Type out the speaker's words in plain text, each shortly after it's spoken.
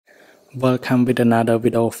Welcome with another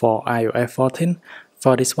video for iOS 14.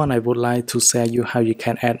 For this one, I would like to share you how you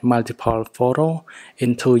can add multiple photos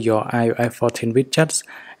into your iOS 14 widgets.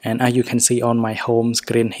 And as you can see on my home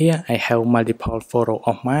screen here, I have multiple photos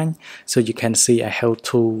of mine. So you can see I have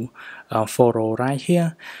two photos right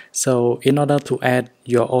here. So in order to add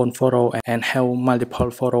your own photo and have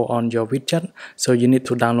multiple photos on your widget, so you need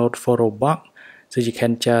to download Photobox. So you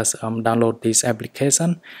can just download this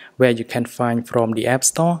application where you can find from the App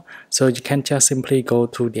Store. So you can just simply go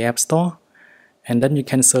to the App Store and then you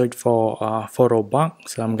can search for Photobox.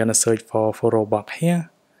 So I'm gonna search for Photobox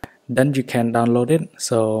here. Then you can download it.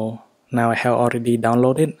 So now I have already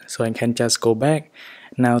downloaded, so I can just go back.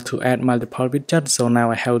 Now to add multiple widgets, so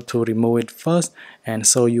now I have to remove it first and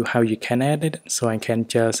show you how you can add it. So I can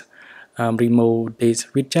just remove these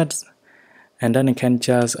widgets. And then I can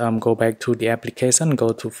just go back to the application, go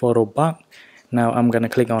to Photobox. Now I'm gonna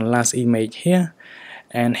click on last image here.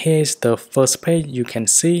 And here's the first page you can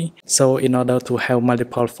see. So in order to have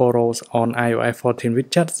multiple photos on iOS 14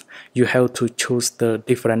 widgets, you have to choose the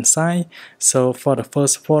different size. So for the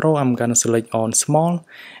first photo, I'm gonna select on small.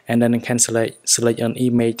 And then I can select an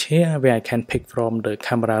image here where I can pick from the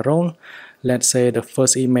camera roll. Let's say the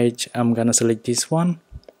first image, I'm gonna select this one.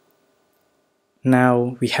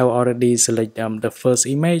 Now we have already selected the first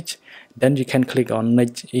image. Then you can click on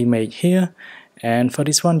next image here, and for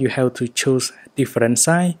this one you have to choose different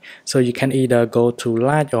size. So you can either go to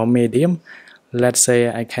large or medium. Let's say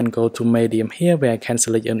I can go to medium here where I can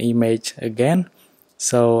select an image again.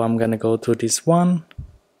 So I'm gonna go to this one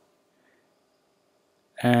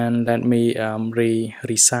and let me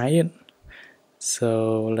resize it.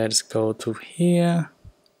 So let's go to here,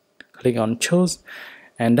 click on choose.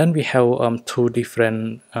 And then we have two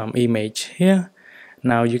different images here.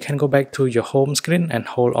 Now you can go back to your home screen and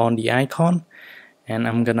hold on the icon. And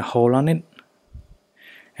I'm gonna hold on it.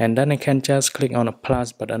 And then I can just click on the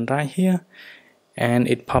plus button right here. And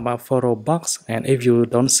it pop up Photobox. And if you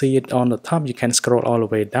don't see it on the top, you can scroll all the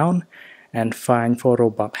way down and find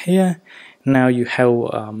Photobox here. Now you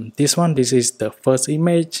have this one. This is the first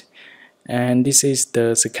image. And this is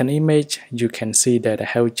the second image. You can see that I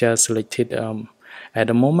have just selected at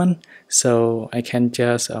the moment. So I can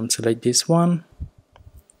just select this one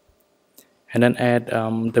and then add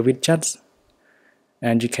the widgets,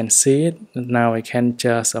 and you can see it. Now I can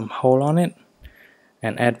just hold on it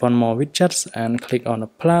and add one more widgets and click on the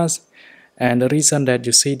plus. And the reason that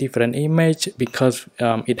you see different image because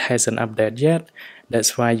it hasn't updated yet.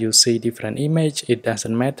 That's why you see different image. It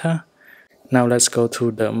doesn't matter. Now let's go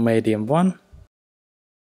to the medium one.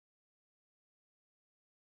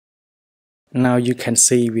 Now you can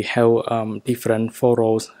see we have different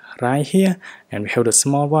photos right here, and we have the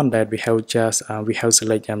small one that we have just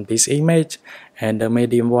select this image, and the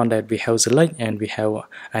medium one that we have select, and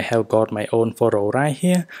I have got my own photo right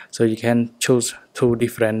here. So you can choose two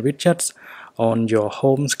different widgets on your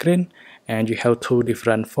home screen, and you have two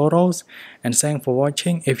different photos. And thanks for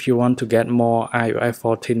watching. If you want to get more iOS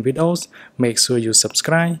 14 videos, make sure you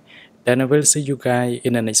subscribe. Then I will see you guys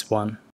in the next one.